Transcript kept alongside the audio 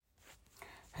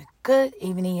Good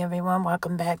evening, everyone.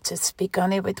 Welcome back to Speak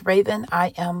On It with Raven.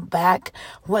 I am back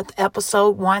with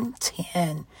episode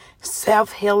 110,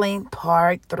 Self-Healing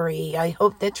Part 3. I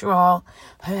hope that you're all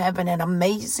having an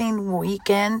amazing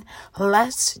weekend.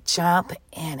 Let's jump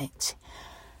in it.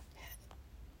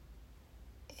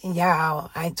 Yeah,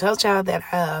 I told y'all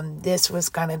that this was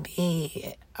going to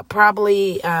be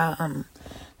probably a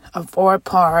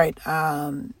 4-part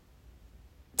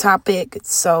topic.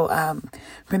 So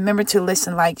remember to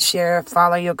listen, like, share,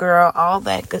 follow your girl, all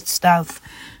that good stuff.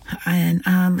 And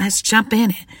let's jump in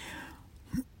it.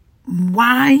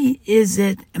 Why is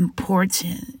it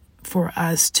important for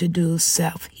us to do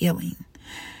self-healing?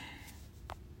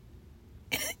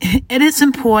 It is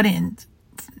important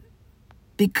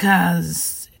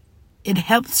because it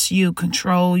helps you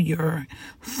control your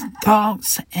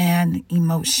thoughts and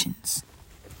emotions.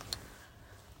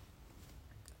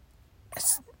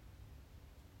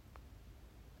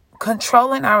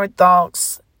 Controlling our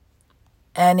thoughts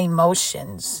and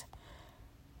emotions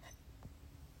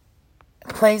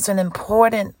plays an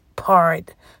important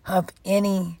part of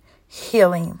any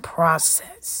healing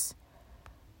process.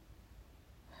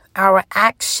 Our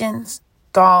actions,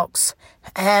 thoughts,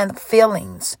 and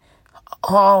feelings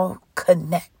all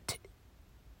connect.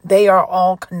 They are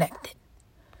all connected.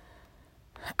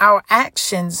 Our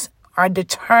actions are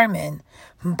determined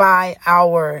by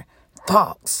our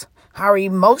thoughts. Our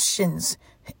emotions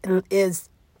is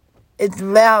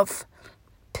left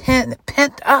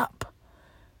pent up,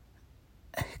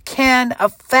 can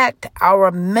affect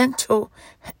our mental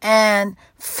and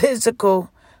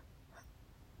physical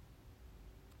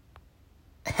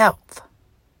health.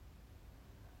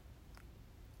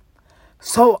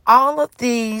 So all of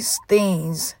these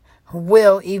things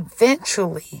will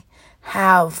eventually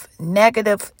have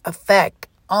negative effect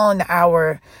on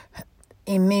our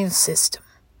immune system.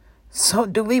 So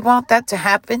do we want that to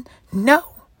happen? No.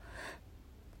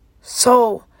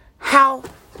 So how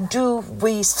do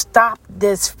we stop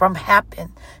this from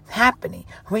happening?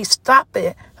 We stop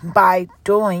it by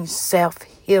doing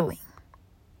self-healing.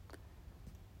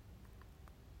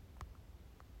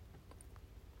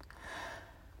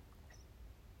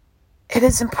 It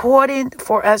is important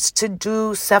for us to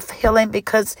do self-healing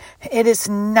because it is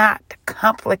not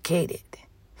complicated.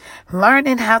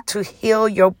 Learning how to heal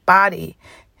your body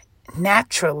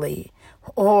naturally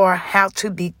or how to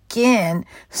begin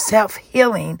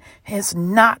self-healing is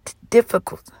not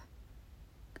difficult.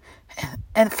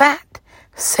 In fact,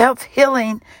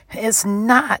 self-healing is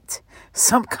not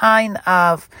some kind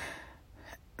of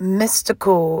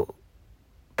mystical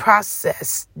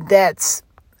process that's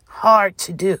hard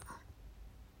to do.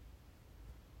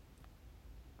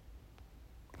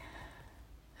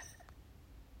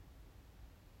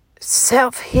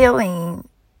 Self-healing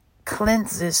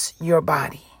cleanses your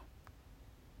body.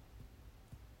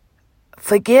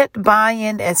 Forget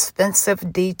buying expensive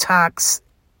detox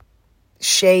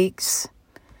shakes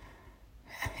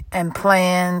and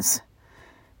plans.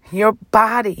 Your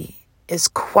body is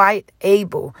quite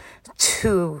able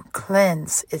to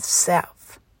cleanse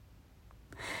itself,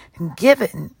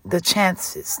 given the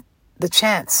chance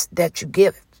that you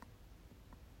give it.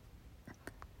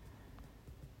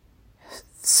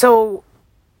 So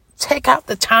take out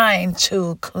the time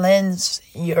to cleanse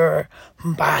your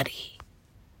body.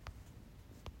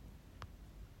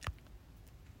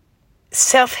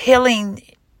 Self-healing,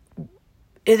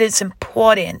 it is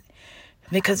important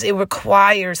because it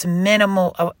requires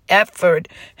minimal effort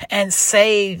and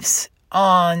saves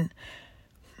on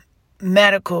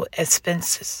medical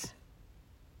expenses.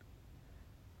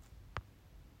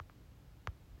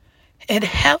 It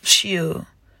helps you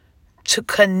to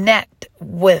connect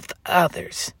with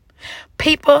others.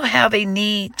 People have a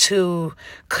need to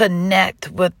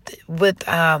connect with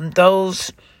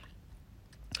those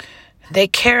they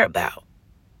care about,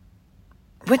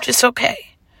 which is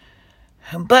okay.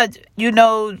 But,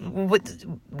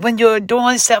 when you're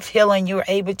doing self-healing, you're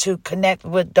able to connect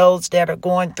with those that are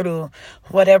going through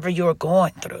whatever you're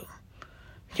going through.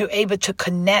 You're able to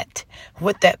connect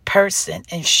with that person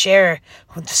and share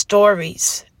the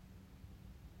stories.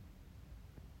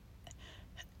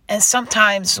 And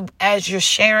sometimes as you're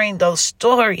sharing those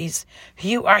stories,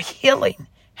 you are healing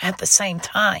at the same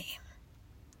time.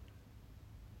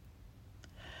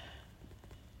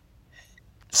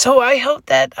 So I hope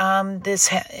that this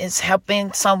is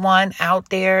helping someone out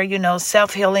there.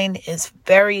 Self-healing is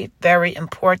very, very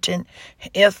important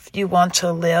if you want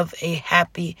to live a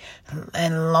happy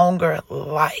and longer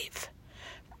life.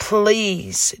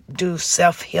 Please do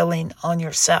self-healing on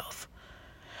yourself.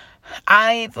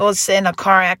 I was in a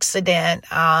car accident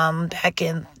back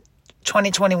in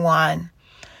 2021.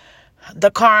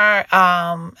 The car,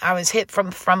 I was hit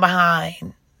from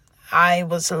behind. I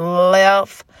was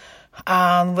left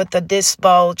with a disc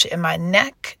bulge in my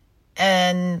neck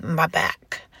and my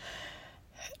back.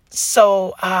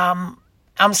 So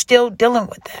I'm still dealing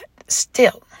with that.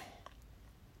 Still.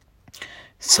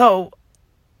 So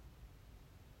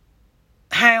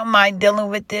how am I dealing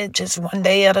with it? Just one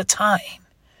day at a time.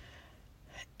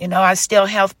 I still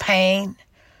have pain.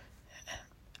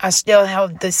 I still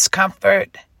have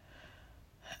discomfort.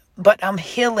 But I'm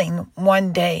healing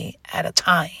one day at a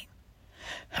time.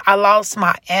 I lost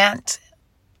my aunt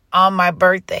on my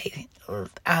birthday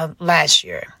last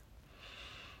year.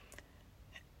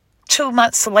 2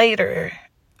 months later,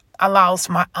 I lost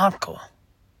my uncle.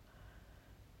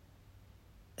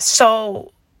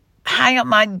 So how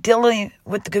am I dealing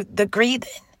with the grieving?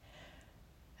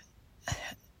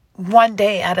 One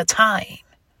day at a time.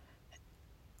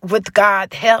 With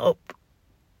God's help,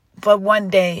 but one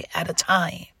day at a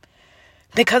time.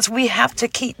 Because we have to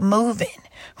keep moving.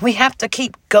 We have to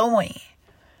keep going.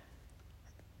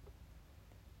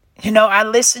 I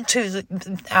listen to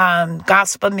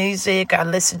gospel music. I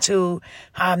listen to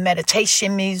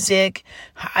meditation music.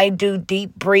 I do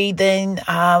deep breathing.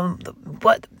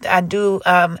 What I do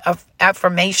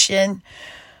affirmation.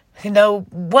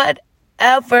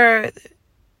 Whatever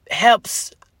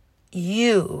helps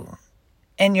you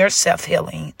in your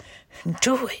self-healing,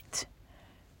 do it.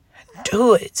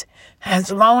 Do it.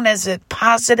 As long as it's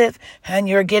positive and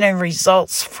you're getting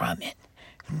results from it,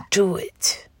 do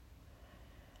it.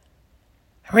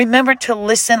 Remember to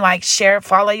listen, like, share,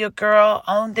 follow your girl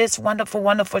on this wonderful,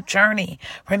 wonderful journey.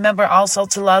 Remember also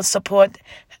to love, support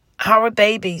our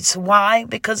babies. Why?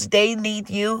 Because they need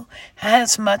you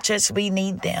as much as we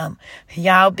need them.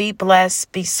 Y'all be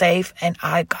blessed, be safe, and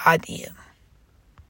I got you.